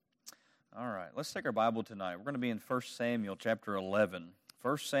All right, let's take our Bible tonight. We're going to be in 1 Samuel chapter 11.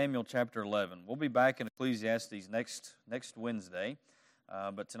 1 Samuel chapter 11. We'll be back in Ecclesiastes next Wednesday,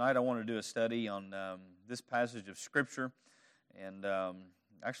 but tonight I want to do a study on this passage of Scripture, and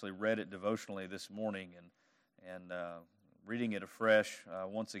actually read it devotionally this morning, and reading it afresh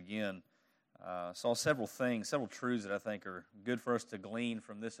once again, saw several truths that I think are good for us to glean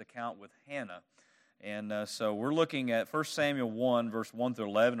from this account with Hannah. And so we're looking at 1 Samuel 1, verse 1 through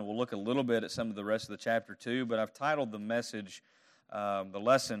 11, and we'll look a little bit at some of the rest of the chapter too, but I've titled the message, the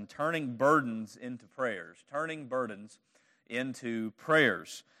lesson, Turning Burdens into Prayers. Turning Burdens into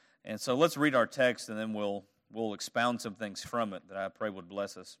Prayers. And so let's read our text, and then we'll expound some things from it that I pray would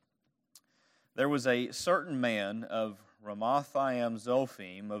bless us. There was a certain man of Ramathaim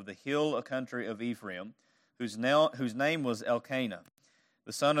Zophim of the hill country of Ephraim, whose name was Elkanah,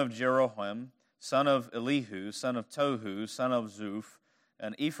 the son of Jeroham, son of Elihu, son of Tohu, son of Zuph,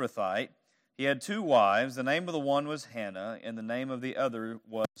 an Ephrathite. He had two wives. The name of the one was Hannah, and the name of the other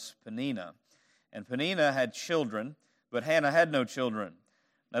was Peninnah. And Peninnah had children, but Hannah had no children.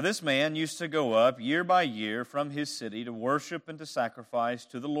 Now this man used to go up year by year from his city to worship and to sacrifice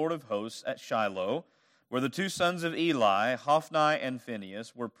to the Lord of hosts at Shiloh, where the two sons of Eli, Hophni and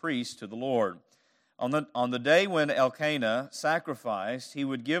Phinehas, were priests to the Lord. On the day when Elkanah sacrificed, he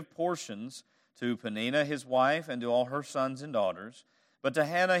would give portions to Peninnah his wife and to all her sons and daughters. But to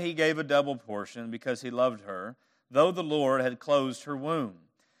Hannah he gave a double portion because he loved her, though the Lord had closed her womb.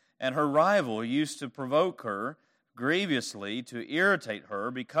 And her rival used to provoke her grievously to irritate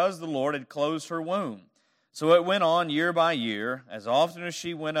her because the Lord had closed her womb. So it went on year by year. As often as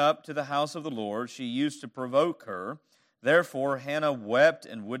she went up to the house of the Lord, she used to provoke her. Therefore Hannah wept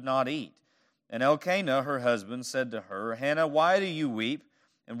and would not eat. And Elkanah, her husband, said to her, Hannah, why do you weep?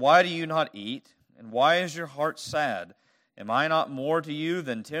 And why do you not eat? And why is your heart sad? Am I not more to you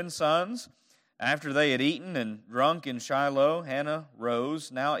than 10 sons? After they had eaten and drunk in Shiloh, Hannah rose.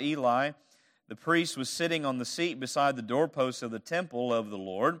 Now Eli, the priest, was sitting on the seat beside the doorpost of the temple of the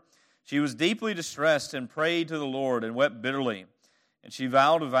Lord. She was deeply distressed and prayed to the Lord and wept bitterly. And she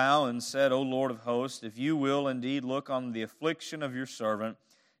vowed a vow and said, O Lord of hosts, if you will indeed look on the affliction of your servant,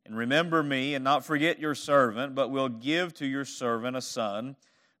 and remember me, and not forget your servant, but will give to your servant a son,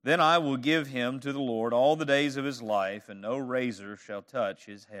 then I will give him to the Lord all the days of his life, and no razor shall touch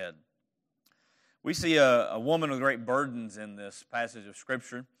his head. We see a woman with great burdens in this passage of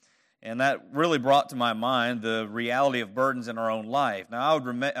Scripture, and that really brought to my mind the reality of burdens in our own life. Now,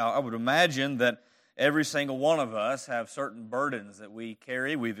 I would imagine that every single one of us have certain burdens that we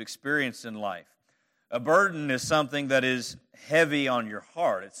carry, we've experienced in life. A burden is something that is heavy on your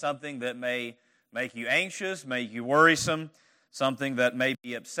heart. It's something that may make you anxious, make you worrisome, something that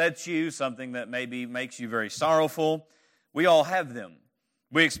maybe upsets you, something that maybe makes you very sorrowful. We all have them.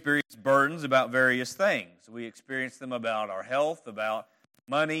 We experience burdens about various things. We experience them about our health, about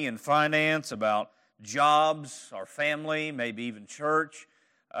money and finance, about jobs, our family, maybe even church.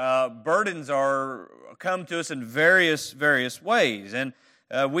 Burdens come to us in various ways. And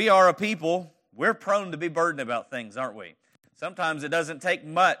we are a people, we're prone to be burdened about things, aren't we? Sometimes it doesn't take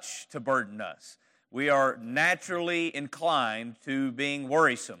much to burden us. We are naturally inclined to being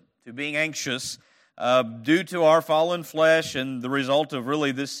worrisome, to being anxious, due to our fallen flesh and the result of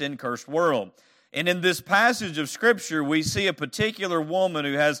really this sin-cursed world. And in this passage of Scripture, we see a particular woman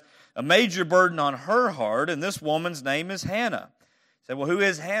who has a major burden on her heart, and this woman's name is Hannah. You say, well, who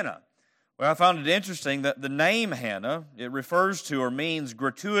is Hannah? Well, I found it interesting that the name Hannah, it refers to or means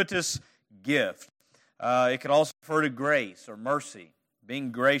gratuitous gift. It could also refer to grace or mercy,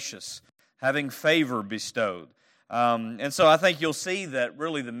 being gracious, having favor bestowed. And so I think you'll see that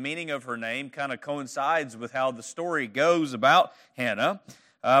really the meaning of her name kind of coincides with how the story goes about Hannah.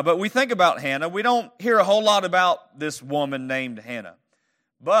 But we think about Hannah, we don't hear a whole lot about this woman named Hannah.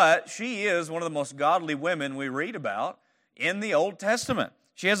 But she is one of the most godly women we read about in the Old Testament.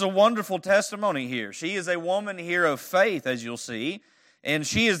 She has a wonderful testimony here. She is a woman here of faith, as you'll see, and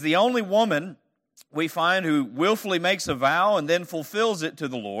she is the only woman we find who willfully makes a vow and then fulfills it to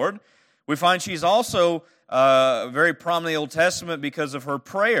the Lord. We find she's also very prominent in the Old Testament because of her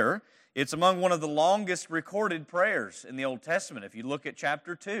prayer. It's among one of the longest recorded prayers in the Old Testament. If you look at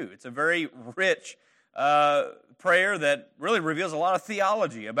chapter 2, it's a very rich prayer that really reveals a lot of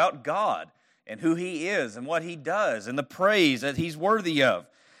theology about God and who He is and what He does and the praise that He's worthy of.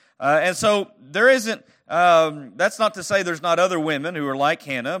 And so there isn't, that's not to say there's not other women who are like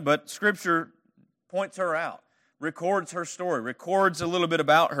Hannah, but Scripture points her out, records her story, records a little bit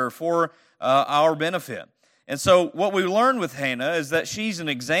about her for our benefit. And so what we learn with Hannah is that she's an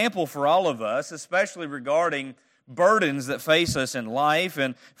example for all of us, especially regarding burdens that face us in life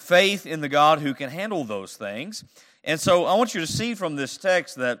and faith in the God who can handle those things. And so I want you to see from this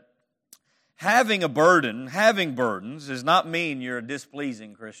text that having a burden, having burdens, does not mean you're a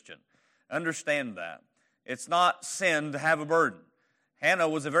displeasing Christian. Understand that. It's not sin to have a burden. Hannah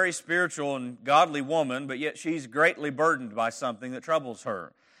was a very spiritual and godly woman, but yet she's greatly burdened by something that troubles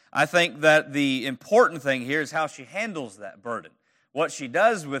her. I think that the important thing here is how she handles that burden, what she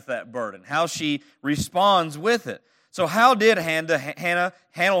does with that burden, how she responds with it. So how did Hannah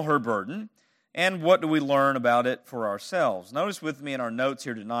handle her burden, and what do we learn about it for ourselves? Notice with me in our notes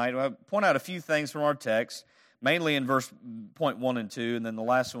here tonight, I'll point out a few things from our text, mainly in verse point 1 and 2, and then the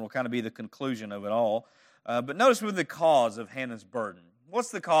last one will kind of be the conclusion of it all. But notice with the cause of Hannah's burden.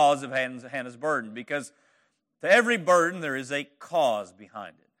 What's the cause of Hannah's burden? Because to every burden, there is a cause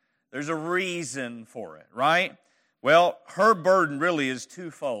behind it. There's a reason for it, right? Well, her burden really is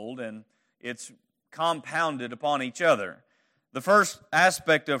twofold, and it's compounded upon each other. The first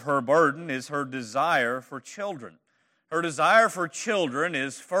aspect of her burden is her desire for children. Her desire for children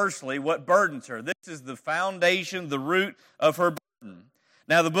is firstly what burdens her. This is the foundation, the root of her burden.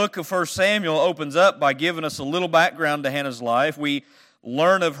 Now, the book of 1 Samuel opens up by giving us a little background to Hannah's life. We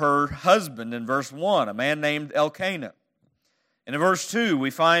learn of her husband in verse 1, a man named Elkanah. And in verse 2, we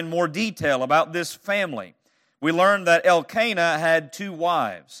find more detail about this family. We learn that Elkanah had 2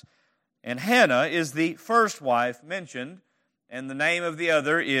 wives, and Hannah is the first wife mentioned, and the name of the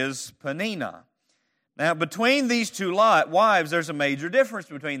other is Peninnah. Now, between these 2 wives, there's a major difference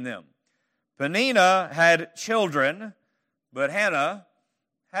between them. Peninnah had children, but Hannah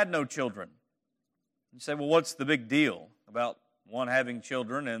had no children. You say, well, what's the big deal about one having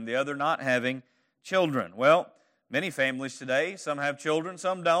children and the other not having children? Well, many families today, some have children,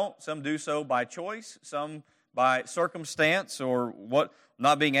 some don't. Some do so by choice, some by circumstance or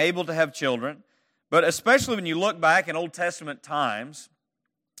not being able to have children. But especially when you look back in Old Testament times,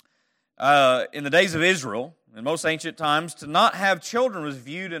 in the days of Israel, in most ancient times, to not have children was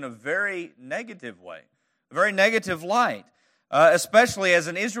viewed in a very negative way, a very negative light, especially as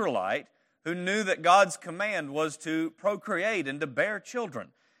an Israelite who knew that God's command was to procreate and to bear children.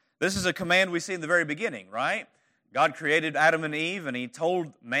 This is a command we see in the very beginning, right? God created Adam and Eve, and He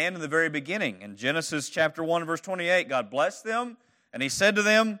told man in the very beginning. In Genesis chapter 1, verse 28, God blessed them, and He said to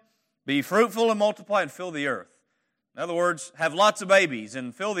them, be fruitful and multiply and fill the earth. In other words, have lots of babies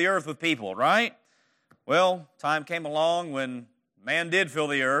and fill the earth with people, right? Well, time came along when man did fill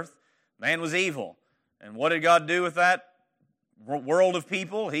the earth. Man was evil. And what did God do with that world of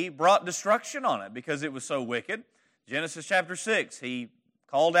people? He brought destruction on it because it was so wicked. Genesis chapter 6, He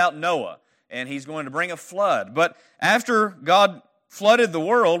called out Noah, and he's going to bring a flood. But after God flooded the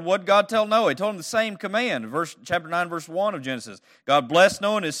world, what did God tell Noah? He told him the same command. Chapter 9, verse 1 of Genesis. God blessed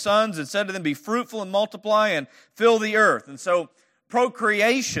Noah and his sons and said to them, be fruitful and multiply and fill the earth. And so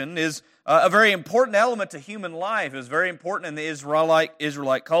procreation is a very important element to human life. It's very important in the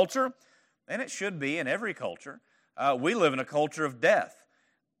Israelite culture, and it should be in every culture. We live in a culture of death.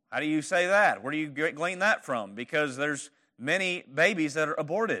 How do you say that? Where do you glean that from? Because there's many babies that are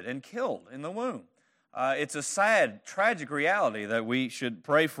aborted and killed in the womb. It's a sad, tragic reality that we should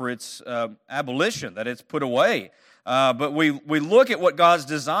pray for its abolition, that it's put away. But we look at what God's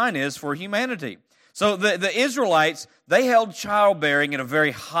design is for humanity. So the Israelites, they held childbearing in a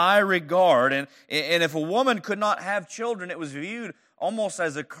very high regard, and if a woman could not have children, it was viewed almost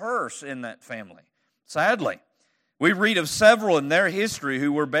as a curse in that family, sadly. We read of several in their history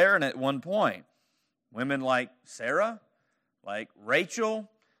who were barren at one point. Women like Sarah, like Rachel,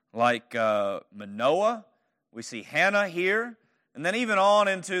 like Manoah. We see Hannah here. And then even on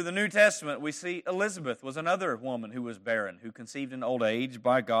into the New Testament, we see Elizabeth was another woman who was barren, who conceived in old age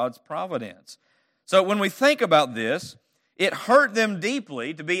by God's providence. So when we think about this, it hurt them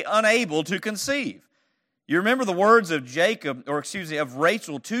deeply to be unable to conceive. You remember the words of of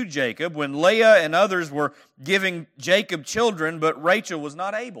Rachel to Jacob when Leah and others were giving Jacob children, but Rachel was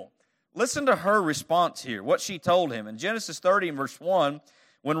not able. Listen to her response here, what she told him. In Genesis 30 and verse 1,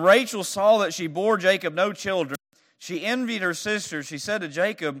 when Rachel saw that she bore Jacob no children, she envied her sister. She said to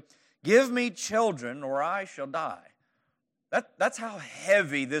Jacob, give me children or I shall die. That's how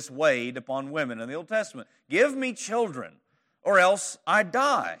heavy this weighed upon women in the Old Testament. Give me children or else I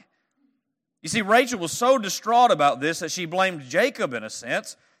die. You see, Rachel was so distraught about this that she blamed Jacob in a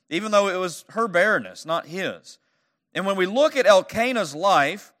sense, even though it was her barrenness, not his. And when we look at Elkanah's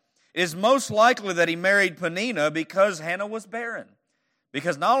life, it is most likely that he married Peninnah because Hannah was barren.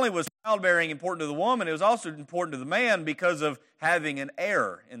 Because not only was childbearing important to the woman, it was also important to the man because of having an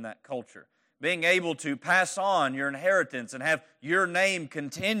heir in that culture. being able to pass on your inheritance and have your name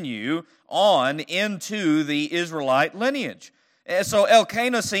continue on into the Israelite lineage. And so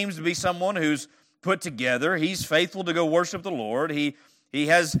Elkanah seems to be someone who's put together. He's faithful to go worship the Lord. He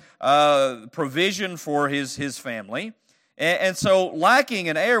has provision for his family. And so lacking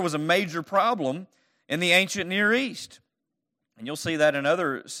an heir was a major problem in the ancient Near East. And you'll see that in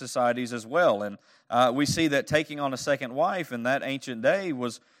other societies as well. And we see that taking on a second wife in that ancient day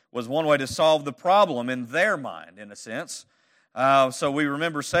was one way to solve the problem in their mind, in a sense. So we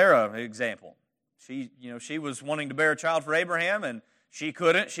remember Sarah, example. She was wanting to bear a child for Abraham, and she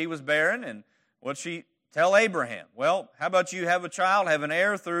couldn't. She was barren, and what'd she tell Abraham? Well, how about you have a child, have an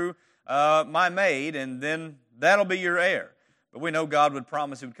heir through my maid, and then that'll be your heir. But we know God would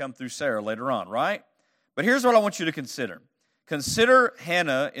promise it would come through Sarah later on, right? But here's what I want you to consider. Consider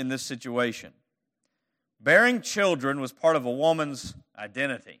Hannah in this situation. Bearing children was part of a woman's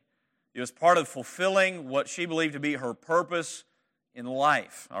identity. It was part of fulfilling what she believed to be her purpose in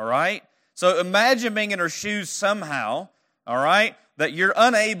life, all right? So imagine being in her shoes somehow, all right, that you're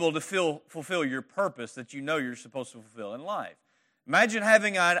unable to fulfill your purpose that you know you're supposed to fulfill in life. Imagine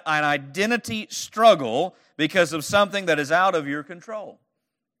having an identity struggle because of something that is out of your control.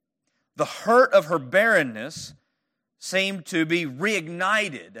 The hurt of her barrenness seemed to be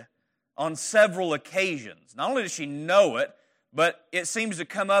reignited on several occasions. Not only does she know it, but it seems to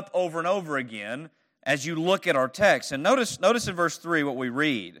come up over and over again as you look at our text. And notice in verse 3 what we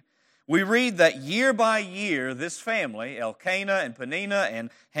read. We read that year by year, this family, Elkanah and Peninnah and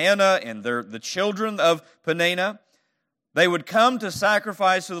Hannah and the children of Peninnah, they would come to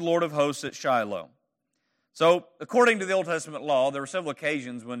sacrifice to the Lord of hosts at Shiloh. So, according to the Old Testament law, there were several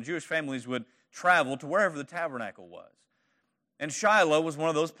occasions when Jewish families would travel to wherever the tabernacle was. And Shiloh was one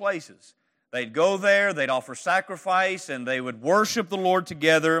of those places. They'd go there, they'd offer sacrifice, and they would worship the Lord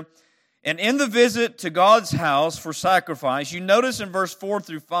together. And in the visit to God's house for sacrifice, you notice in verse 4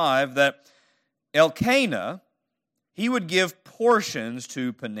 through 5 that Elkanah, he would give portions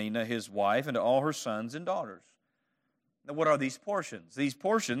to Peninnah, his wife, and to all her sons and daughters. Now, what are these portions? These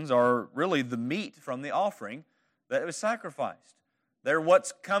portions are really the meat from the offering that was sacrificed. They're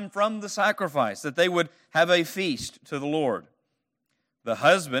what's come from the sacrifice, that they would have a feast to the Lord. The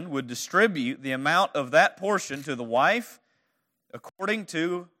husband would distribute the amount of that portion to the wife according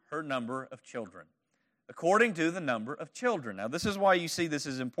to her number of children. According to the number of children. Now, this is why you see this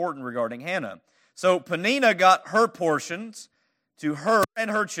is important regarding Hannah. So, Peninnah got her portions to her and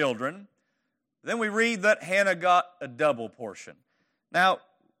her children. Then we read that Hannah got a double portion. Now,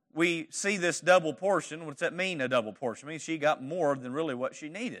 we see this double portion. What's that mean, a double portion? It means she got more than really what she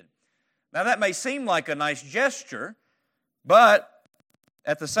needed. Now, that may seem like a nice gesture, but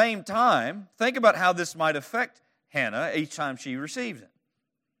at the same time, think about how this might affect Hannah each time she received it.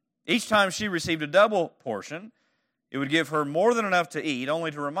 Each time she received a double portion, it would give her more than enough to eat, only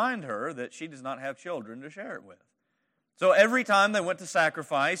to remind her that she does not have children to share it with. So every time they went to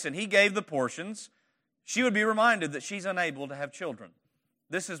sacrifice and he gave the portions, she would be reminded that she's unable to have children.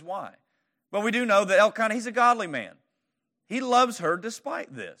 This is why. But we do know that Elkanah, he's a godly man. He loves her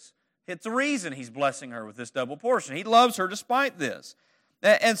despite this. It's the reason he's blessing her with this double portion. He loves her despite this.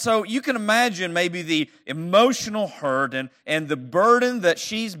 And so you can imagine maybe the emotional hurt and the burden that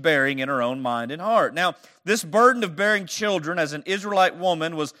she's bearing in her own mind and heart. Now, this burden of bearing children as an Israelite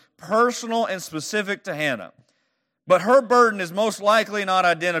woman was personal and specific to Hannah. But her burden is most likely not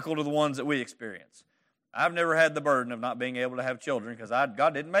identical to the ones that we experience. I've never had the burden of not being able to have children because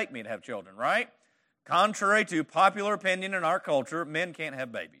God didn't make me to have children, right? Contrary to popular opinion in our culture, men can't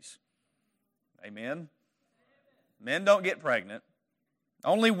have babies. Amen? Men don't get pregnant.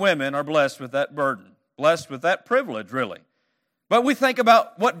 Only women are blessed with that burden, blessed with that privilege, really. But we think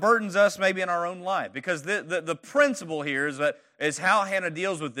about what burdens us maybe in our own life, because the principle here is how Hannah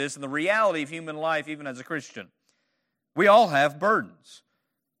deals with this and the reality of human life, even as a Christian. We all have burdens.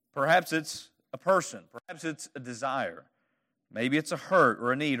 Perhaps it's a person. Perhaps it's a desire. Maybe it's a hurt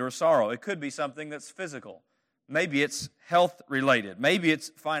or a need or a sorrow. It could be something that's physical. Maybe it's health-related. Maybe it's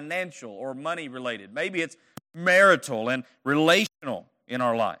financial or money-related. Maybe it's marital and relational in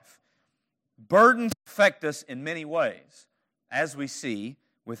our life. Burdens affect us in many ways, as we see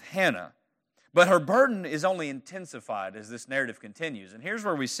with Hannah. But her burden is only intensified as this narrative continues. And here's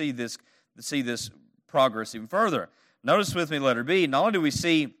where we see this progress even further. Notice with me letter B, not only do we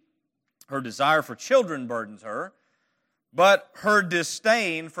see her desire for children burdens her, but her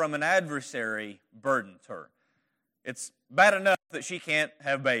disdain from an adversary burdens her. It's bad enough that she can't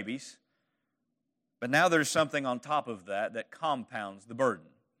have babies, but now there's something on top of that compounds the burden.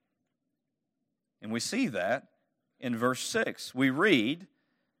 And we see that in verse 6. We read,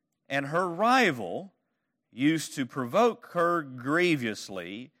 and her rival used to provoke her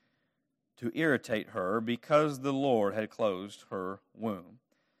grievously to irritate her because the Lord had closed her womb.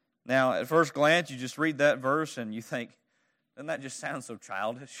 Now, at first glance, you just read that verse and you think, doesn't that just sound so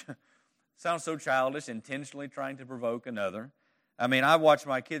childish? Sounds so childish, intentionally trying to provoke another. I mean, I watch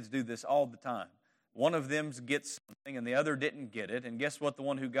my kids do this all the time. One of them gets something and the other didn't get it, and guess what the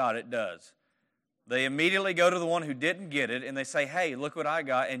one who got it does? They immediately go to the one who didn't get it and they say, hey, look what I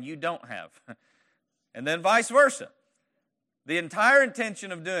got and you don't have. And then vice versa. The entire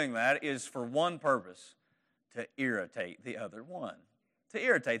intention of doing that is for one purpose, to irritate the other one. To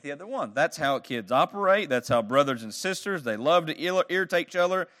irritate the other one. That's how kids operate. That's how brothers and sisters, they love to irritate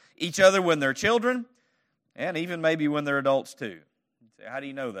each other when they're children, and even maybe when they're adults too. How do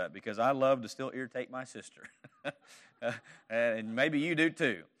you know that? Because I love to still irritate my sister. And maybe you do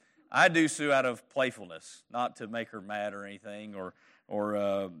too. I do so out of playfulness, not to make her mad or anything, or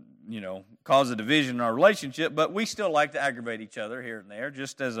cause a division in our relationship, but we still like to aggravate each other here and there,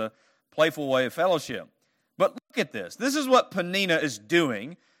 just as a playful way of fellowship. But look at this. This is what Peninnah is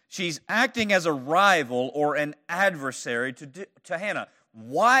doing. She's acting as a rival or an adversary to Hannah.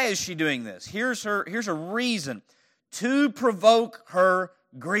 Why is she doing this? Here's a reason. To provoke her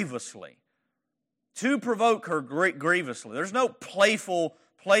grievously. To provoke her grievously. There's no playful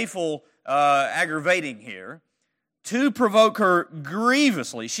aggravating here. To provoke her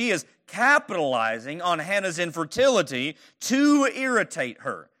grievously. She is capitalizing on Hannah's infertility to irritate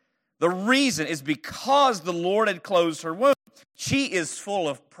her. The reason is because the Lord had closed her womb. She is full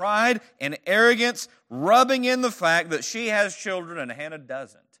of pride and arrogance, rubbing in the fact that she has children and Hannah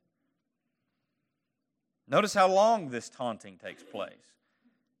doesn't. Notice how long this taunting takes place.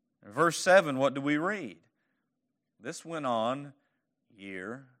 In verse 7, what do we read? This went on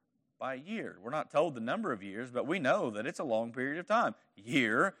year by year. We're not told the number of years, but we know that it's a long period of time.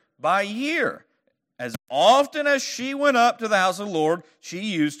 Year by year. As often as she went up to the house of the Lord, she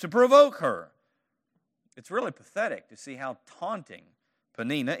used to provoke her. It's really pathetic to see how taunting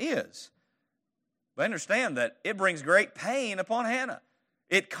Peninnah is. But understand that it brings great pain upon Hannah.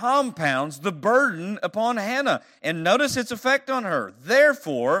 It compounds the burden upon Hannah. And notice its effect on her.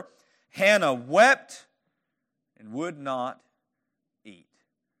 Therefore, Hannah wept and would not eat.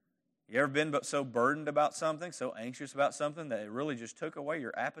 You ever been so burdened about something, so anxious about something, that it really just took away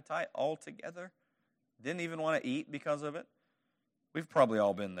your appetite altogether? Didn't even want to eat because of it? We've probably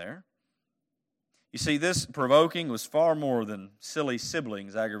all been there. You see, this provoking was far more than silly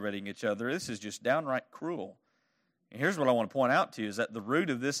siblings aggravating each other. This is just downright cruel. And here's what I want to point out to you, is that the root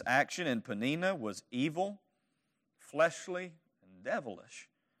of this action in Peninnah was evil, fleshly, and devilish.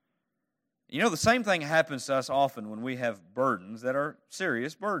 You know, the same thing happens to us often when we have burdens that are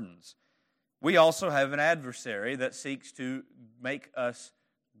serious burdens. We also have an adversary that seeks to make us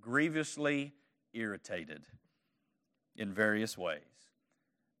grievously irritated in various ways.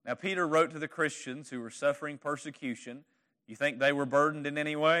 Now, Peter wrote to the Christians who were suffering persecution. You think they were burdened in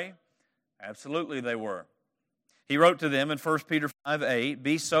any way? Absolutely they were. He wrote to them in 1 Peter 5:8,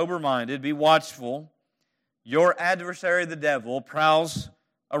 "Be sober-minded, be watchful. Your adversary, the devil, prowls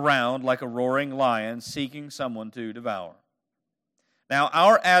around like a roaring lion, seeking someone to devour." Now,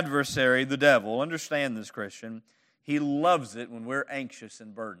 our adversary, the devil, understand this, Christian, he loves it when we're anxious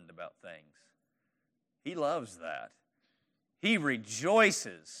and burdened about things. He loves that. He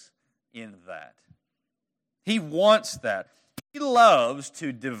rejoices in that. He wants that. He loves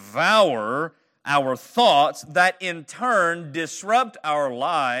to devour our thoughts that in turn disrupt our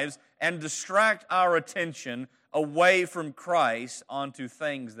lives and distract our attention away from Christ onto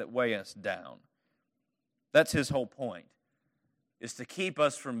things that weigh us down. That's his whole point, is to keep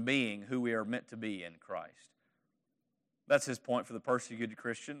us from being who we are meant to be in Christ. That's his point for the persecuted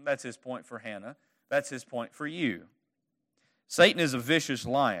Christian. That's his point for Hannah. That's his point for you. Satan is a vicious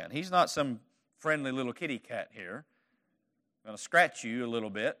lion. He's not some friendly little kitty cat here. Going to scratch you a little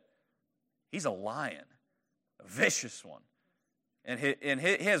bit. He's a lion, a vicious one. And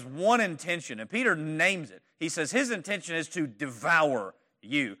he has one intention, and Peter names it. He says his intention is to devour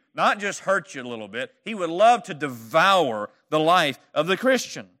you, not just hurt you a little bit. He would love to devour the life of the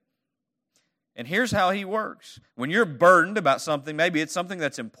Christian. And here's how he works. When you're burdened about something, maybe it's something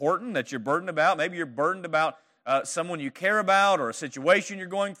that's important that you're burdened about. Maybe you're burdened about someone you care about, or a situation you're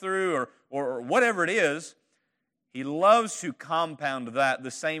going through, or whatever it is. He loves to compound that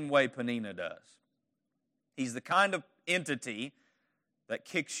the same way Peninnah does. He's the kind of entity that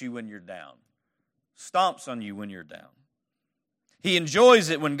kicks you when you're down, stomps on you when you're down. He enjoys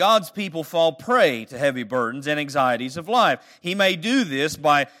it when God's people fall prey to heavy burdens and anxieties of life. He may do this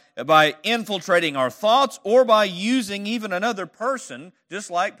by infiltrating our thoughts or by using even another person,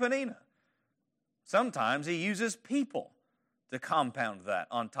 just like Peninnah. Sometimes He uses people to compound that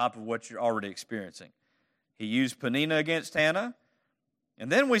on top of what you're already experiencing. He used Peninnah against Hannah,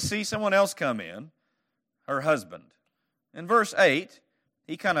 and then we see someone else come in, her husband. In verse 8,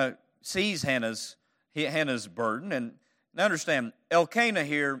 he kind of sees Hannah's burden, and understand, Elkanah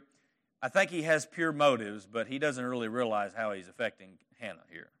here, I think he has pure motives, but he doesn't really realize how he's affecting Hannah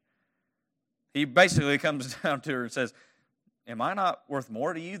here. He basically comes down to her and says, am I not worth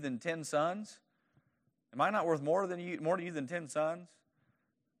more to you than 10 sons? Am I not worth more to you than 10 sons?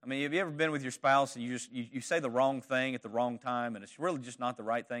 I mean, have you ever been with your spouse and you say the wrong thing at the wrong time, and it's really just not the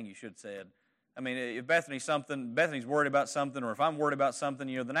right thing you should have said? I mean, if Bethany's worried about something, or if I'm worried about something,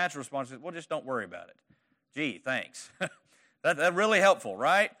 the natural response is, well, just don't worry about it. Gee, thanks. That's really helpful,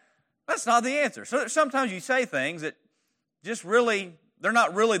 right? That's not the answer. So sometimes you say things that just really, they're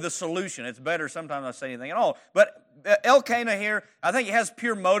not really the solution. It's better sometimes not say anything at all. But Elkanah here, I think he has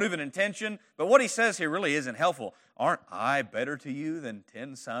pure motive and intention, but what he says here really isn't helpful. Aren't I better to you than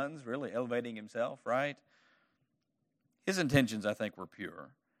 10 sons? Really elevating himself, right? His intentions, I think, were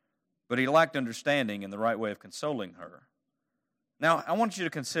pure, but he lacked understanding and the right way of consoling her. Now, I want you to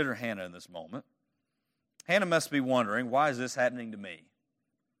consider Hannah in this moment. Hannah must be wondering, why is this happening to me?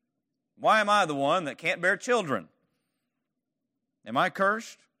 Why am I the one that can't bear children? Am I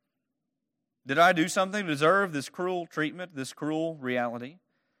cursed? Did I do something to deserve this cruel treatment, this cruel reality?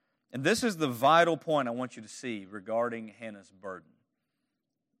 And this is the vital point I want you to see regarding Hannah's burden.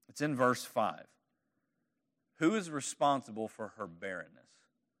 It's in verse 5. Who is responsible for her barrenness?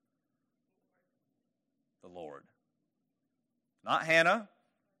 The Lord. Not Hannah,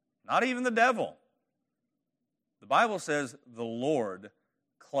 not even the devil. The Bible says the Lord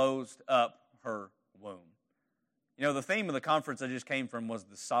closed up her womb. The theme of the conference I just came from was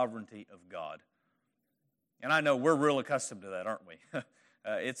the sovereignty of God. And I know we're real accustomed to that, aren't we?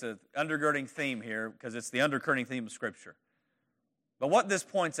 It's an undergirding theme here because it's the undergirding theme of Scripture. But what this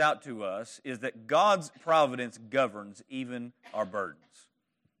points out to us is that God's providence governs even our burdens.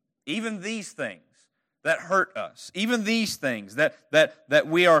 Even these things that hurt us, even these things that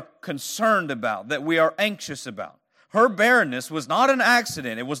we are concerned about, that we are anxious about. Her barrenness was not an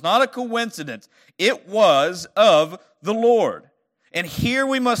accident. It was not a coincidence. It was of the Lord. And here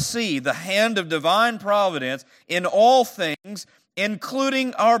we must see the hand of divine providence in all things,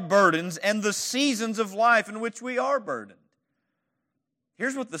 including our burdens and the seasons of life in which we are burdened.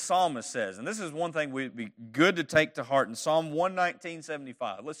 Here's what the psalmist says, and this is one thing would be good to take to heart in Psalm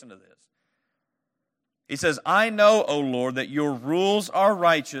 119:75. Listen to this. He says, I know, O Lord, that your rules are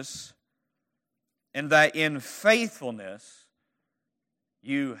righteous, and that in faithfulness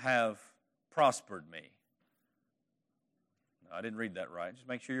you have prospered me. No, I didn't read that right. Just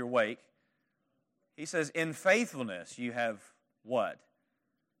make sure you're awake. He says, in faithfulness you have what?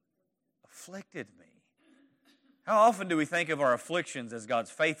 Afflicted me. How often do we think of our afflictions as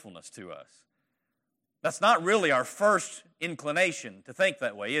God's faithfulness to us? That's not really our first inclination to think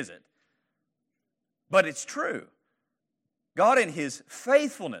that way, is it? But it's true. God in His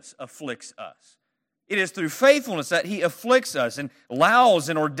faithfulness afflicts us. It is through faithfulness that He afflicts us and allows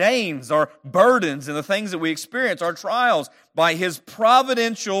and ordains our burdens and the things that we experience, our trials, by His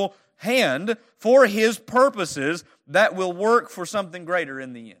providential hand for His purposes that will work for something greater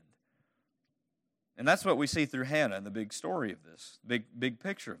in the end. And that's what we see through Hannah in the big story of this, big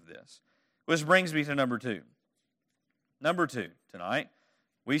picture of this. Which brings me to number 2. Number 2 tonight,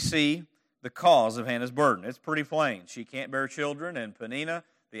 we see the cause of Hannah's burden. It's pretty plain. She can't bear children, and Peninnah,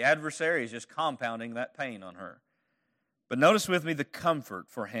 the adversary, is just compounding that pain on her. But notice with me the comfort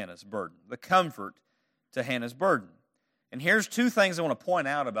for Hannah's burden. The comfort to Hannah's burden. And here's 2 things I want to point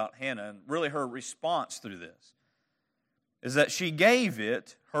out about Hannah and really her response through this. Is that she gave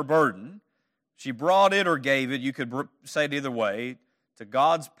it, her burden, she brought it or gave it, you could say it either way, to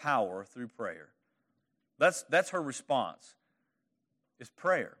God's power through prayer. That's her response, is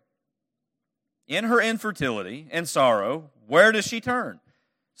prayer. In her infertility and sorrow, where does she turn?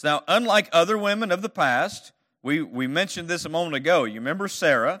 So now, unlike other women of the past, we mentioned this a moment ago. You remember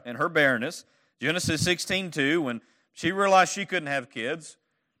Sarah and her barrenness, Genesis 16:2, when she realized she couldn't have kids.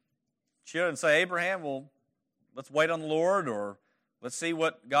 She didn't say, Abraham, well, let's wait on the Lord, or let's see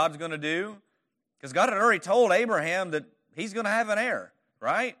what God's going to do. Because God had already told Abraham that he's going to have an heir,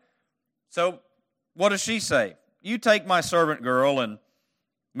 right? So what does she say? You take my servant girl and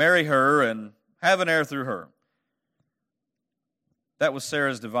marry her and have an heir through her. That was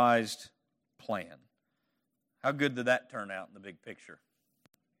Sarah's devised plan. How good did that turn out in the big picture?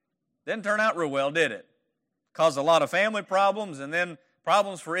 Didn't turn out real well, did it? Caused a lot of family problems and then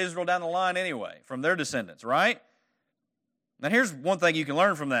problems for Israel down the line anyway, from their descendants, right? Now here's one thing you can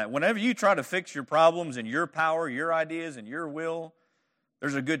learn from that. Whenever you try to fix your problems in your power, your ideas, and your will,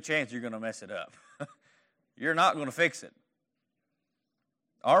 there's a good chance you're going to mess it up. You're not going to fix it.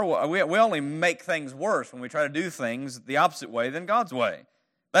 We only make things worse when we try to do things the opposite way than God's way.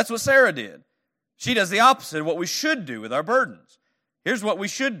 That's what Sarah did. She does the opposite of what we should do with our burdens. Here's what we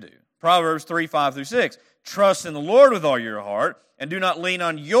should do. Proverbs 3:5-6. Trust in the Lord with all your heart, and do not lean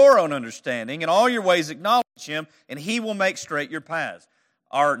on your own understanding. In all your ways acknowledge Him, and He will make straight your paths.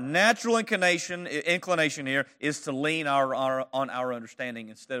 Our natural inclination here is to lean on our understanding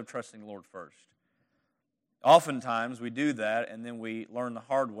instead of trusting the Lord first. Oftentimes we do that, and then we learn the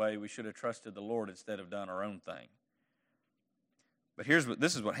hard way we should have trusted the Lord instead of done our own thing. But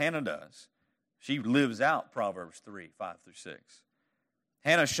this is what Hannah does. She lives out Proverbs 3:5-6.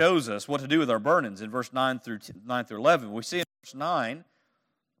 Hannah shows us what to do with our burdens in verse 9 through 11. We see in verse 9,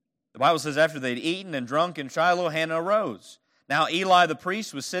 the Bible says, after they'd eaten and drunk in Shiloh, Hannah arose. Now Eli the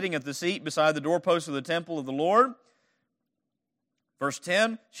priest was sitting at the seat beside the doorpost of the temple of the Lord. Verse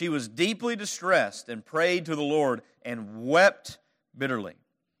 10, she was deeply distressed and prayed to the Lord and wept bitterly.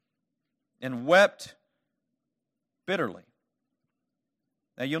 And wept bitterly.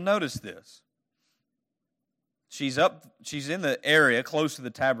 Now you'll notice this. She's in the area close to the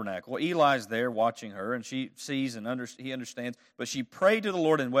tabernacle. Eli's there watching her, and she sees and he understands. But she prayed to the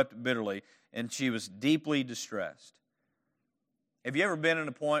Lord and wept bitterly, and she was deeply distressed. Have you ever been in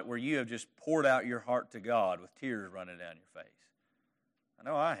a point where you have just poured out your heart to God with tears running down your face? I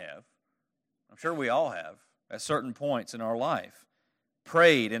know I have. I'm sure we all have at certain points in our life.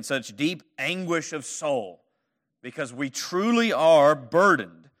 Prayed in such deep anguish of soul because we truly are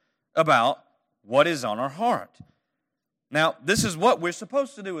burdened about what is on our heart. Now, this is what we're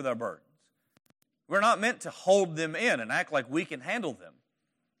supposed to do with our burdens. We're not meant to hold them in and act like we can handle them.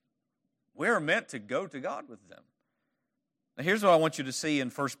 We're meant to go to God with them. Now, here's what I want you to see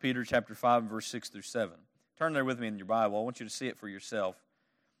in 1 Peter chapter 5, verse 6-7. Turn there with me in your Bible. I want you to see it for yourself.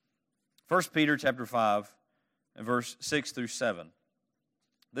 1 Peter chapter 5, and verse 6-7.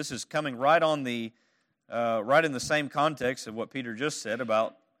 This is coming right in the same context of what Peter just said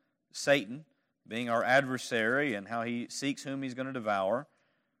about Satan being our adversary and how he seeks whom he's going to devour,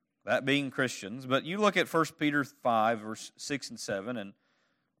 that being Christians. But you look at 1 Peter 5, verse 6 and 7, and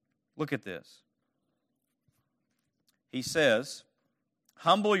look at this. He says,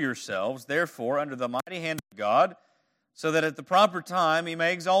 humble yourselves, therefore, under the mighty hand of God, so that at the proper time He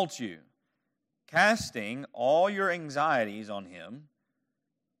may exalt you, casting all your anxieties on Him,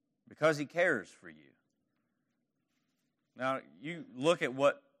 because He cares for you. Now, you look at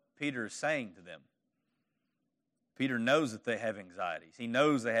what Peter is saying to them. Peter knows that they have anxieties. He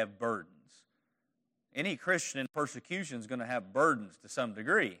knows they have burdens. Any Christian in persecution is going to have burdens to some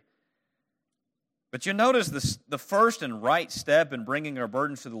degree. But you notice the first and right step in bringing our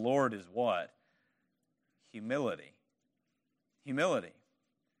burdens to the Lord is what? Humility. Humility.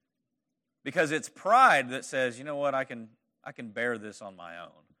 Because it's pride that says, you know what, I can bear this on my own.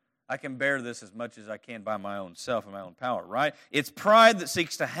 I can bear this as much as I can by my own self and my own power, right? It's pride that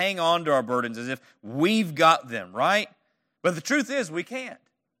seeks to hang on to our burdens as if we've got them, right? But the truth is, we can't.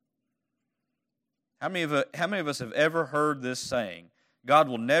 How many of us have ever heard this saying, God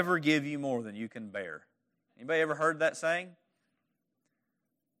will never give you more than you can bear? Anybody ever heard that saying?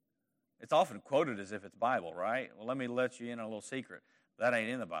 It's often quoted as if it's Bible, right? Well, let me let you in on a little secret. That ain't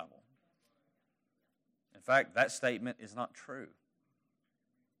in the Bible. In fact, that statement is not true.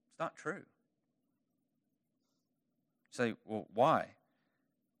 It's not true. You say, well, why?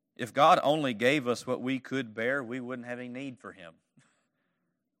 If God only gave us what we could bear, we wouldn't have any need for Him.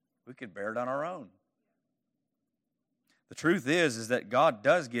 We could bear it on our own. The truth is that God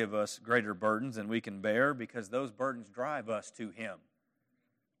does give us greater burdens than we can bear because those burdens drive us to Him.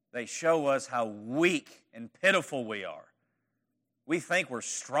 They show us how weak and pitiful we are. We think we're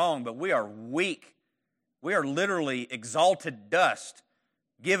strong, but we are weak. We are literally exalted dust,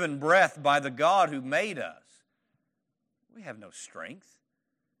 given breath by the God who made us. We have no strength.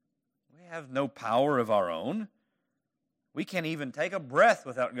 We have no power of our own. We can't even take a breath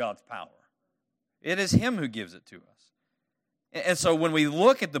without God's power. It is Him who gives it to us. And so when we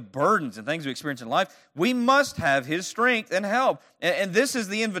look at the burdens and things we experience in life, we must have His strength and help. And this is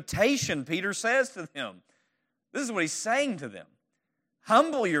the invitation Peter says to them. This is what he's saying to them.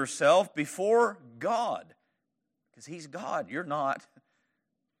 Humble yourself before God. Because He's God, you're not.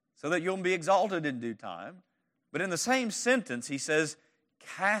 So that you'll be exalted in due time. But in the same sentence, he says,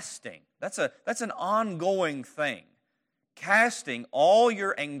 casting. That's an ongoing thing. Casting all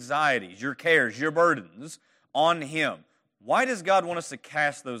your anxieties, your cares, your burdens on Him. Why does God want us to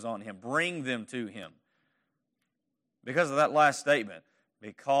cast those on Him? Bring them to Him. Because of that last statement.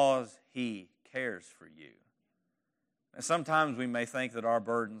 Because He cares for you. And sometimes we may think that our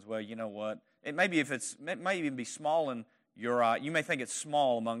burdens, well, you know what? It may even be small in your eye. You may think it's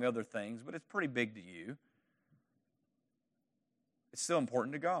small among other things, but it's pretty big to you. It's still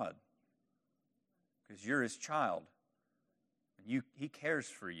important to God. Because you're His child. And He cares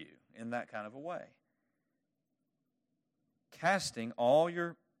for you in that kind of a way. Casting all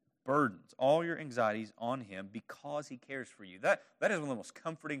your burdens, all your anxieties on Him because He cares for you. That is one of the most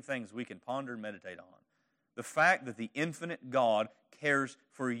comforting things we can ponder and meditate on. The fact that the infinite God cares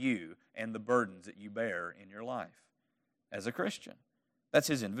for you and the burdens that you bear in your life as a Christian. That's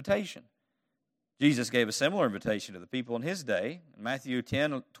His invitation. Jesus gave a similar invitation to the people in His day. In Matthew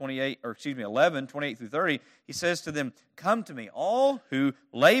 11, 28 through 30, He says to them, "Come to me, all who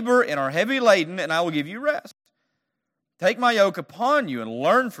labor and are heavy laden, and I will give you rest. Take my yoke upon you and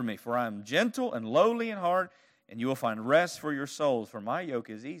learn from me, for I am gentle and lowly in heart, and you will find rest for your souls. For my yoke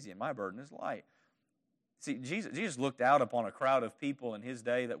is easy and my burden is light." See, Jesus looked out upon a crowd of people in His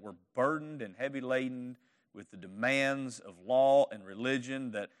day that were burdened and heavy laden with the demands of law and religion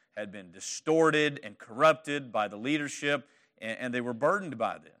that had been distorted and corrupted by the leadership, and they were burdened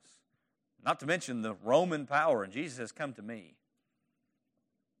by this. Not to mention the Roman power, and Jesus says, "Come to me.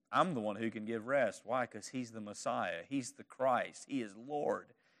 I'm the one who can give rest." Why? Because He's the Messiah. He's the Christ. He is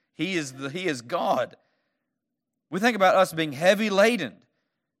Lord. He is God. We think about us being heavy laden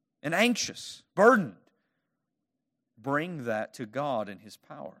and anxious, burdened. Bring that to God in His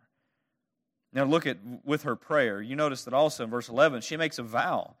power. Now look at with her prayer. You notice that also in verse 11, she makes a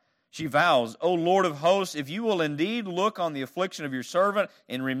vow. She vows, "O Lord of hosts, if you will indeed look on the affliction of your servant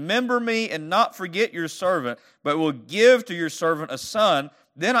and remember me and not forget your servant, but will give to your servant a son,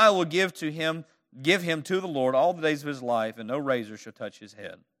 then I will give him to the Lord all the days of his life, and no razor shall touch his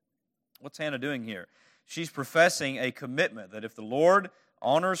head." What's Hannah doing here? She's professing a commitment that if the Lord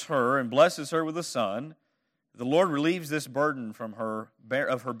honors her and blesses her with a son, the Lord relieves this burden from her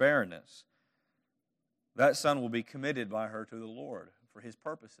of her barrenness, that son will be committed by her to the Lord for His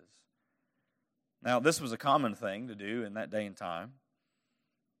purposes. Now, this was a common thing to do in that day and time.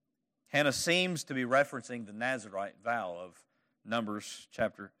 Hannah seems to be referencing the Nazirite vow of Numbers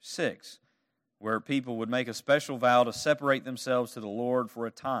chapter 6, where people would make a special vow to separate themselves to the Lord for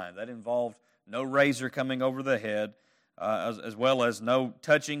a time. That involved no razor coming over the head, as well as no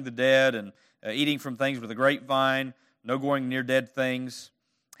touching the dead and eating from things with a grapevine, no going near dead things.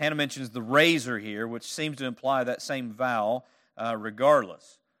 Hannah mentions the razor here, which seems to imply that same vow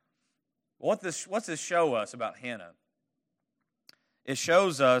regardless. What's this show us about Hannah? It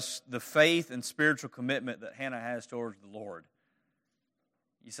shows us the faith and spiritual commitment that Hannah has towards the Lord.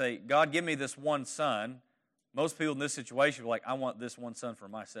 You say, "God, give me this one son." Most people in this situation are like, "I want this one son for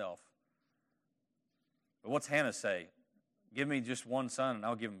myself." But what's Hannah say? "Give me just one son and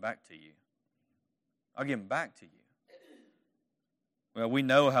I'll give him back to you." I'll give him back to you. Well, we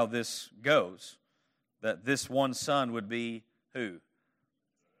know how this goes. That this one son would be who?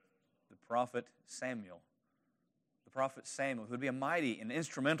 The prophet Samuel. The prophet Samuel, who would be a mighty and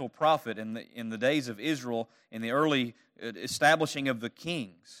instrumental prophet in the days of Israel, in the early establishing of the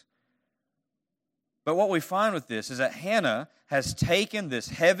kings. But what we find with this is that Hannah has taken this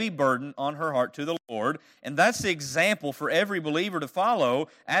heavy burden on her heart to the Lord, and that's the example for every believer to follow,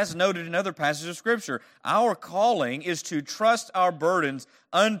 as noted in other passages of Scripture. Our calling is to trust our burdens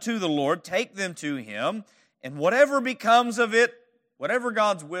unto the Lord, take them to Him, and whatever becomes of it, whatever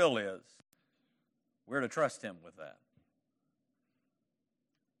God's will is, we're to trust Him with that.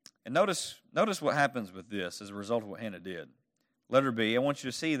 And notice what happens with this as a result of what Hannah did. Letter B, I want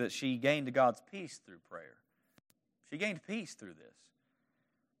you to see that she gained God's peace through prayer. She gained peace through this.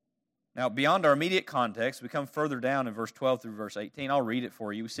 Now, beyond our immediate context, we come further down in verse 12 through verse 18. I'll read it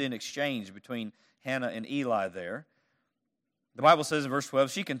for you. We see an exchange between Hannah and Eli there. The Bible says in verse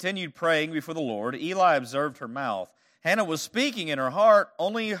 12, "She continued praying before the Lord. Eli observed her mouth. Hannah was speaking in her heart,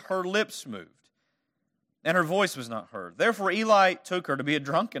 only her lips moved, and her voice was not heard. Therefore Eli took her to be a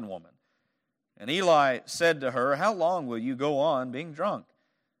drunken woman. And Eli said to her, 'How long will you go on being drunk?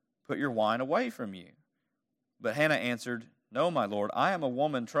 Put your wine away from you.' But Hannah answered, 'No, my Lord, I am a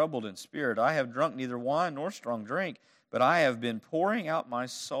woman troubled in spirit. I have drunk neither wine nor strong drink, but I have been pouring out my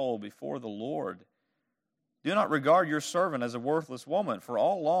soul before the Lord. Do not regard your servant as a worthless woman, for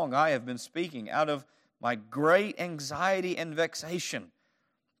all along I have been speaking out of my great anxiety and vexation.'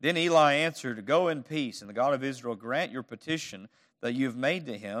 Then Eli answered, 'Go in peace, and the God of Israel grant your petition. that you have made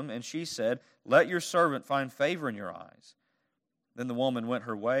to him? And she said, Let your servant find favor in your eyes. Then the woman went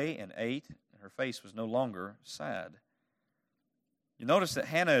her way and ate, and her face was no longer sad. You notice that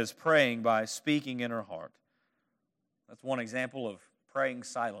Hannah is praying by speaking in her heart. That's one example of praying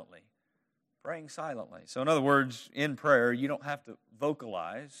silently. Praying silently. So in other words, in prayer, you don't have to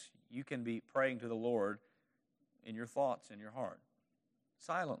vocalize. You can be praying to the Lord in your thoughts, in your heart,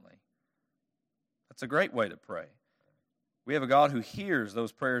 silently. That's a great way to pray. We have a God who hears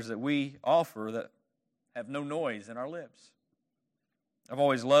those prayers that we offer that have no noise in our lips. I've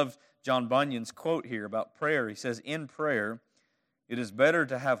always loved John Bunyan's quote here about prayer. He says, in prayer, it is better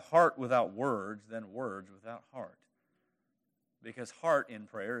to have heart without words than words without heart. Because heart in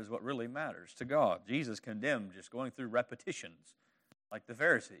prayer is what really matters to God. Jesus condemned just going through repetitions like the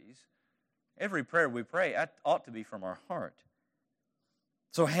Pharisees. Every prayer we pray ought to be from our heart.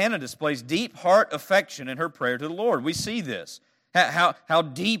 So Hannah displays deep heart affection in her prayer to the Lord. We see this, how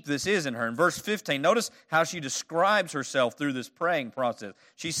deep this is in her. In verse 15, notice how she describes herself through this praying process.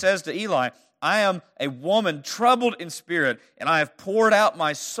 She says to Eli, I am a woman troubled in spirit, and I have poured out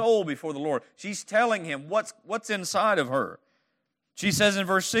my soul before the Lord. She's telling him what's inside of her. She says in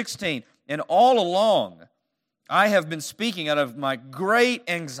verse 16, and all along I have been speaking out of my great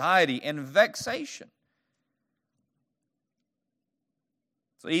anxiety and vexation.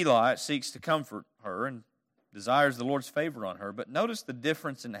 So Eli seeks to comfort her and desires the Lord's favor on her. But notice the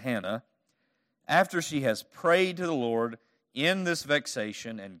difference in Hannah after she has prayed to the Lord in this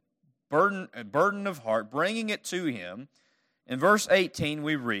vexation and burden of heart, bringing it to him. In verse 18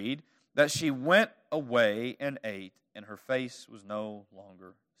 we read that she went away and ate, and her face was no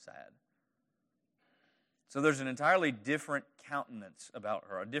longer sad. So there's an entirely different countenance about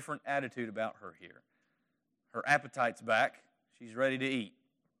her, a different attitude about her here. Her appetite's back. She's ready to eat.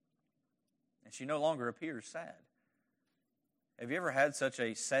 And she no longer appears sad. Have you ever had such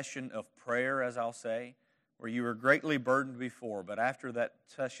a session of prayer, as I'll say, where you were greatly burdened before, but after that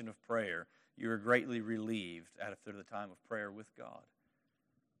session of prayer, you were greatly relieved after the time of prayer with God?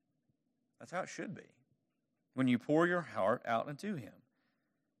 That's how it should be, when you pour your heart out into Him.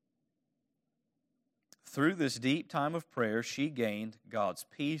 Through this deep time of prayer, she gained God's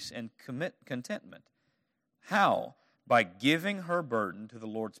peace and contentment. How? By giving her burden to the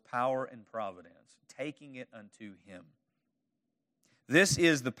Lord's power and providence, taking it unto Him. This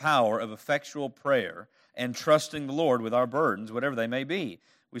is the power of effectual prayer and trusting the Lord with our burdens, whatever they may be.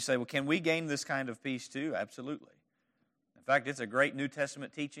 We say, well, can we gain this kind of peace too? Absolutely. In fact, it's a great New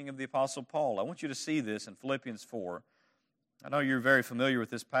Testament teaching of the Apostle Paul. I want you to see this in Philippians 4. I know you're very familiar with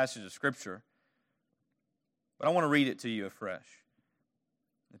this passage of Scripture, but I want to read it to you afresh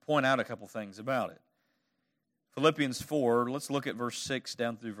and point out a couple things about it. Philippians 4, let's look at verse 6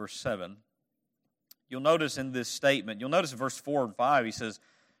 down through verse 7. You'll notice in this statement, you'll notice in verse 4 and 5, he says,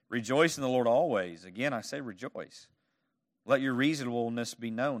 rejoice in the Lord always. Again, I say rejoice. Let your reasonableness be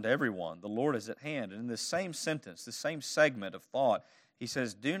known to everyone. The Lord is at hand. And in this same sentence, this same segment of thought, he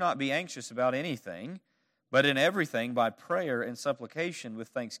says, do not be anxious about anything, but in everything, by prayer and supplication with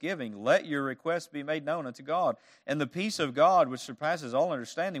thanksgiving, let your requests be made known unto God. And the peace of God, which surpasses all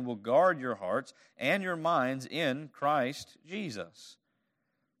understanding, will guard your hearts and your minds in Christ Jesus.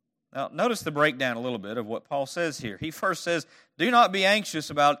 Now, notice the breakdown a little bit of what Paul says here. He first says, do not be anxious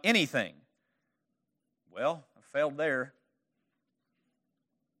about anything. Well, I failed there.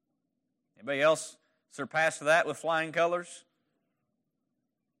 Anybody else surpass that with flying colors?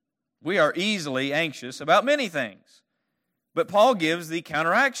 We are easily anxious about many things. But Paul gives the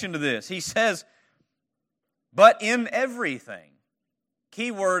counteraction to this. He says, but in everything.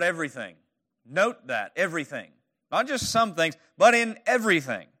 Keyword everything. Note that, everything. Not just some things, but in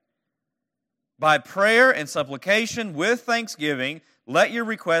everything. By prayer and supplication with thanksgiving, let your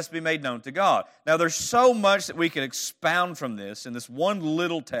requests be made known to God. Now there's so much that we could expound from this in this one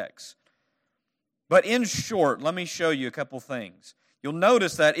little text. But in short, let me show you a couple things. You'll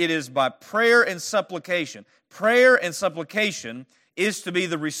notice that it is by prayer and supplication. Prayer and supplication is to be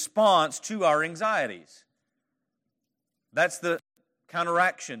the response to our anxieties. That's the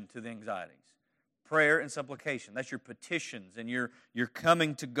counteraction to the anxieties. Prayer and supplication. That's your petitions and your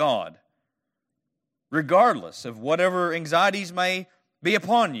coming to God. Regardless of whatever anxieties may be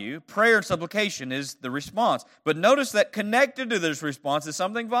upon you, prayer and supplication is the response. But notice that connected to this response is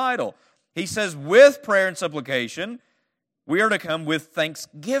something vital. He says, with prayer and supplication, we are to come with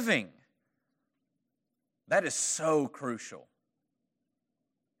thanksgiving. That is so crucial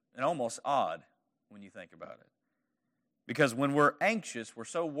and almost odd when you think about it. Because when we're anxious, we're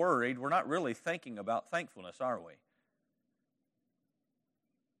so worried, we're not really thinking about thankfulness, are we?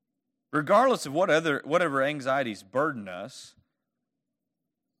 Regardless of whatever anxieties burden us,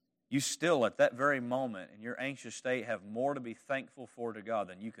 you still at that very moment in your anxious state have more to be thankful for to God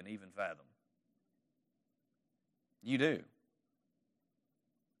than you can even fathom. You do.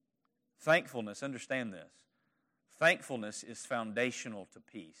 Thankfulness, understand this. Thankfulness is foundational to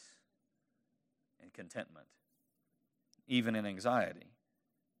peace and contentment, even in anxiety.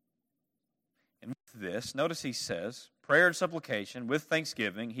 And with this, notice he says, prayer and supplication with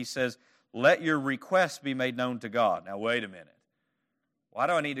thanksgiving, he says, let your requests be made known to God. Now wait a minute. Why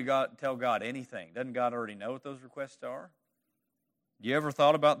do I need to tell God anything? Doesn't God already know what those requests are? You ever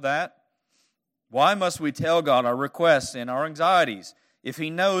thought about that? Why must we tell God our requests and our anxieties if He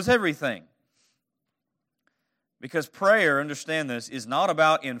knows everything? Because prayer, understand this, is not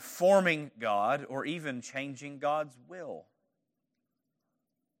about informing God or even changing God's will.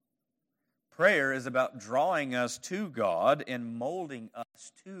 Prayer is about drawing us to God and molding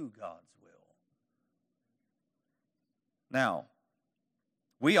us to God's will. Now,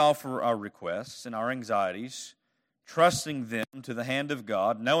 we offer our requests and our anxieties, trusting them to the hand of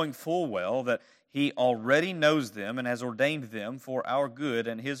God, knowing full well that He already knows them and has ordained them for our good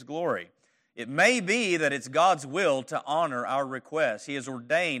and His glory. It may be that it's God's will to honor our requests. He has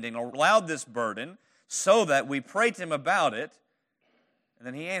ordained and allowed this burden so that we pray to Him about it, and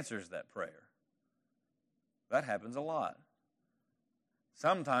then He answers that prayer. That happens a lot.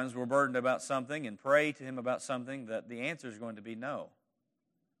 Sometimes we're burdened about something and pray to Him about something that the answer is going to be no.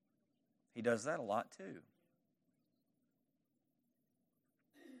 He does that a lot too.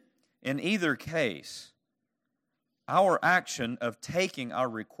 In either case, our action of taking our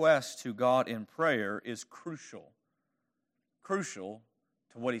requests to God in prayer is crucial. Crucial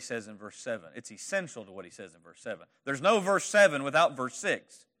to what He says in verse 7. It's essential to what He says in verse 7. There's no verse 7 without verse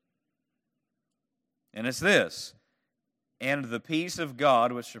 6. And it's this: and the peace of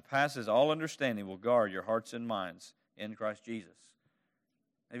God, which surpasses all understanding, will guard your hearts and minds in Christ Jesus.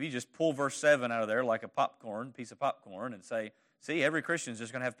 If you just pull verse 7 out of there like a piece of popcorn, and say, see, every Christian is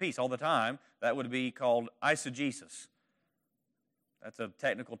just going to have peace all the time, that would be called eisegesis. That's a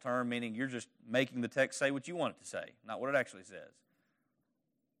technical term meaning you're just making the text say what you want it to say, not what it actually says.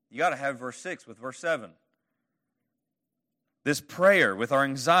 You got to have verse 6 with verse 7. This prayer with our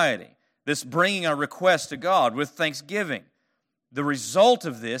anxiety, this bringing our requests to God with thanksgiving. The result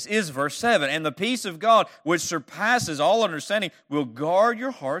of this is verse 7. And the peace of God, which surpasses all understanding, will guard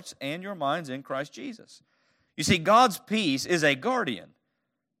your hearts and your minds in Christ Jesus. You see, God's peace is a guardian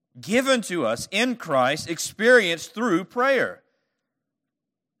given to us in Christ, experienced through prayer.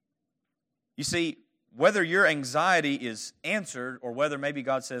 You see, whether your anxiety is answered or whether maybe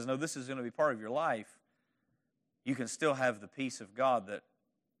God says, no, this is going to be part of your life, you can still have the peace of God that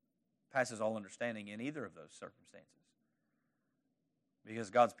passes all understanding in either of those circumstances.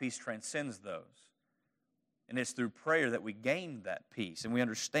 Because God's peace transcends those. And it's through prayer that we gain that peace, and we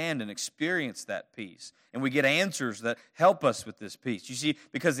understand and experience that peace. And we get answers that help us with this peace. You see,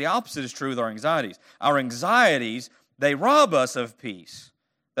 because the opposite is true with our anxieties. Our anxieties, they rob us of peace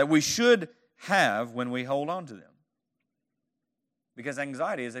that we should have when we hold on to them. Because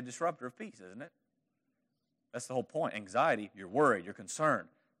anxiety is a disruptor of peace, isn't it? That's the whole point. Anxiety, you're worried, you're concerned.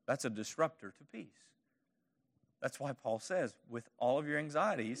 That's a disruptor to peace. That's why Paul says, with all of your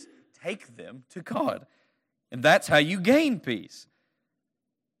anxieties, take them to God. And that's how you gain peace.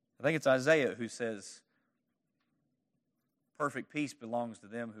 I think it's Isaiah who says, perfect peace belongs to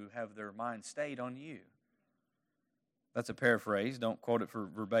them who have their mind stayed on you. That's a paraphrase. Don't quote it for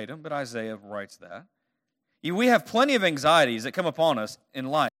verbatim, but Isaiah writes that. We have plenty of anxieties that come upon us in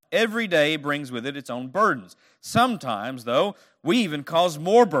life. Every day brings with it its own burdens. Sometimes, though, we even cause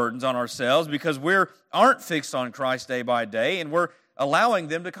more burdens on ourselves because we aren't fixed on Christ day by day, and we're allowing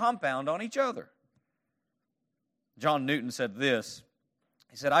them to compound on each other. John Newton said this.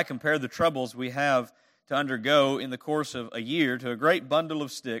 He said, I compare the troubles we have to undergo in the course of a year to a great bundle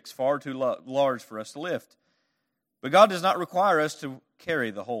of sticks far too large for us to lift. But God does not require us to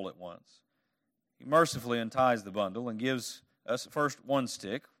carry the whole at once. He mercifully unties the bundle and gives us first one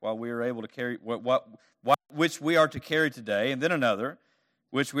stick while we are able to carry which we are to carry today, and then another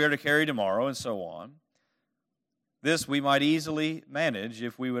which we are to carry tomorrow, and so on. This we might easily manage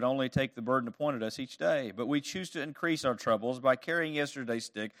if we would only take the burden appointed us each day. But we choose to increase our troubles by carrying yesterday's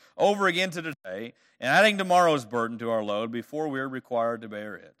stick over again to today and adding tomorrow's burden to our load before we are required to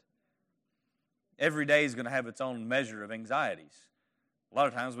bear it. Every day is going to have its own measure of anxieties. A lot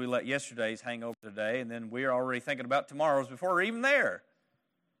of times we let yesterday's hang over today, and then we're already thinking about tomorrow's before we're even there.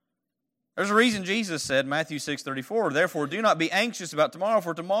 There's a reason Jesus said, Matthew 6:34, therefore do not be anxious about tomorrow,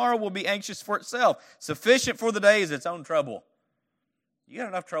 for tomorrow will be anxious for itself. Sufficient for the day is its own trouble. You got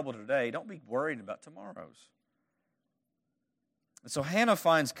enough trouble today. Don't be worried about tomorrow's. And so Hannah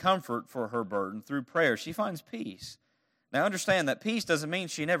finds comfort for her burden through prayer. She finds peace. Now understand that peace doesn't mean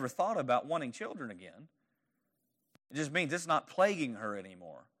she never thought about wanting children again. It just means it's not plaguing her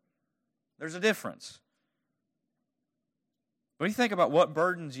anymore. There's a difference. What do you think about what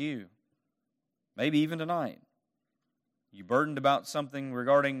burdens you? Maybe even tonight. You burdened about something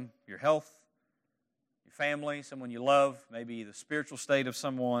regarding your health, your family, someone you love, maybe the spiritual state of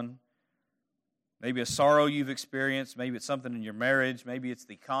someone, maybe a sorrow you've experienced, maybe it's something in your marriage, maybe it's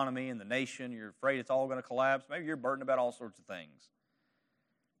the economy and the nation, you're afraid it's all going to collapse, maybe you're burdened about all sorts of things.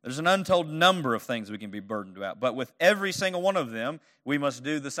 There's an untold number of things we can be burdened about, but with every single one of them, we must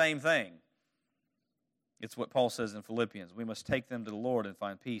do the same thing. It's what Paul says in Philippians. We must take them to the Lord and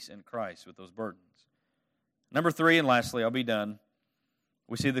find peace in Christ with those burdens. Number 3, and lastly, I'll be done.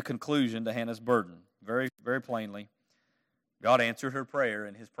 We see the conclusion to Hannah's burden. Very, very plainly, God answered her prayer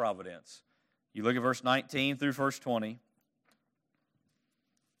in His providence. You look at verse 19 through verse 20.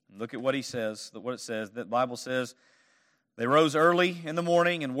 And look at what he says, what it says. The Bible says, they rose early in the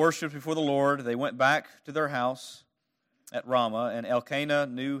morning and worshipped before the Lord. They went back to their house at Ramah, and Elkanah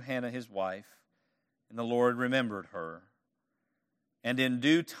knew Hannah his wife, and the Lord remembered her. And in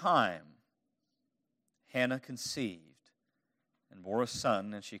due time, Hannah conceived and bore a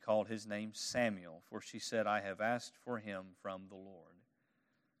son, and she called his name Samuel, for she said, I have asked for him from the Lord.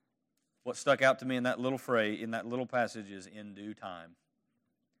 What stuck out to me in that little phrase, in that little passage, is in due time.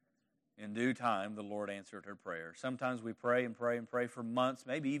 In due time, the Lord answered her prayer. Sometimes we pray and pray and pray for months,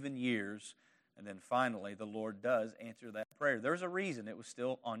 maybe even years, and then finally the Lord does answer that prayer. There's a reason it was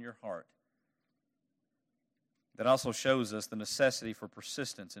still on your heart. That also shows us the necessity for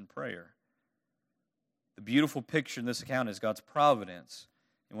persistence in prayer. The beautiful picture in this account is God's providence.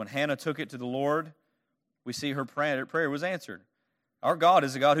 And when Hannah took it to the Lord, we see her prayer was answered. Our God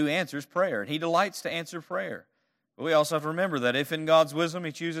is a God who answers prayer, and He delights to answer prayer. But we also have to remember that if in God's wisdom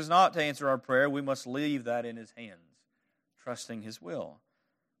He chooses not to answer our prayer, we must leave that in His hands, trusting His will.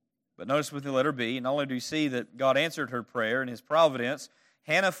 But notice with the letter B, not only do we see that God answered her prayer in His providence,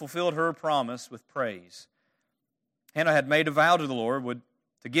 Hannah fulfilled her promise with praise. Hannah had made a vow to the Lord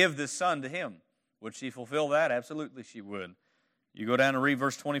to give this son to Him. Would she fulfill that? Absolutely she would. You go down and read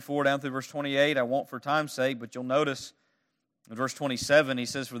verse 24 down through verse 28. I won't for time's sake, but you'll notice in verse 27, she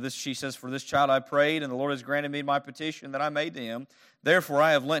says, for this child I prayed, and the Lord has granted me my petition that I made to Him. Therefore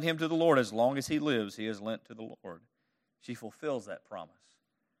I have lent him to the Lord. As long as he lives, he is lent to the Lord. She fulfills that promise.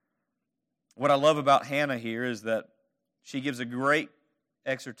 What I love about Hannah here is that she gives a great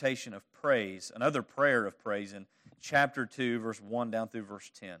exhortation of praise, another prayer of praise in chapter 2, verse 1 down through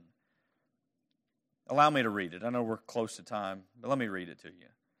verse 10. Allow me to read it. I know we're close to time, but let me read it to you.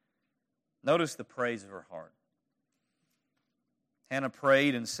 Notice the praise of her heart. Hannah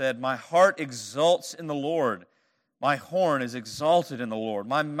prayed and said, my heart exults in the Lord. My horn is exalted in the Lord.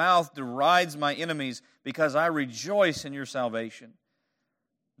 My mouth derides my enemies because I rejoice in your salvation.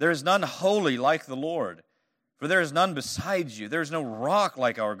 There is none holy like the Lord, for there is none besides you. There is no rock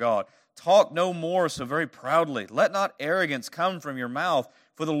like our God. Talk no more so very proudly. Let not arrogance come from your mouth,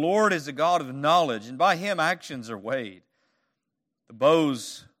 for the Lord is a God of knowledge, and by Him actions are weighed. The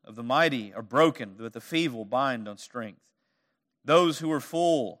bows of the mighty are broken, but the feeble bind on strength. Those who are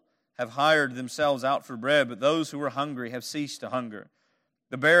full have hired themselves out for bread, but those who are hungry have ceased to hunger.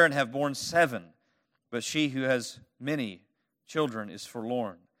 The barren have borne 7, but she who has many children is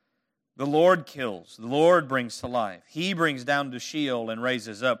forlorn. The Lord kills, the Lord brings to life. He brings down to Sheol and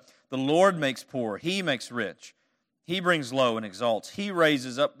raises up. The Lord makes poor, He makes rich. He brings low and exalts. He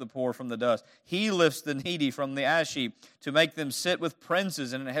raises up the poor from the dust. He lifts the needy from the ash heap to make them sit with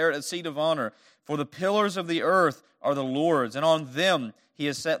princes and inherit a seat of honor. For the pillars of the earth are the Lord's, and on them He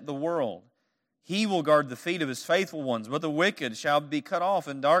has set the world. He will guard the feet of His faithful ones, but the wicked shall be cut off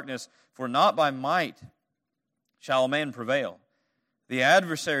in darkness, for not by might shall a man prevail. The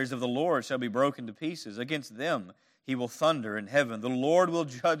adversaries of the Lord shall be broken to pieces. Against them He will thunder in heaven. The Lord will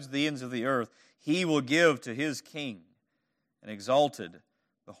judge the ends of the earth. He will give to His king and exalted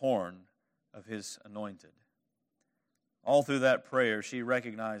the horn of His anointed. All through that prayer, she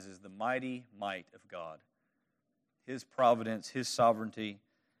recognizes the mighty might of God, His providence, His sovereignty,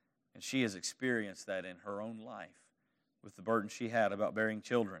 and she has experienced that in her own life with the burden she had about bearing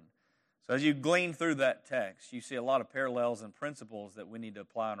children. So as you glean through that text, you see a lot of parallels and principles that we need to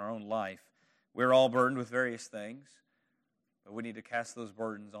apply in our own life. We're all burdened with various things, but we need to cast those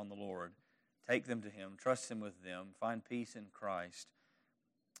burdens on the Lord. Take them to Him, trust Him with them, find peace in Christ,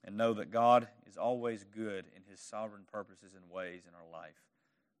 and know that God is always good in His sovereign purposes and ways in our life,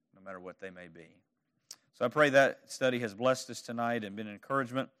 no matter what they may be. So I pray that study has blessed us tonight and been an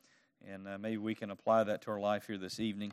encouragement, and maybe we can apply that to our life here this evening.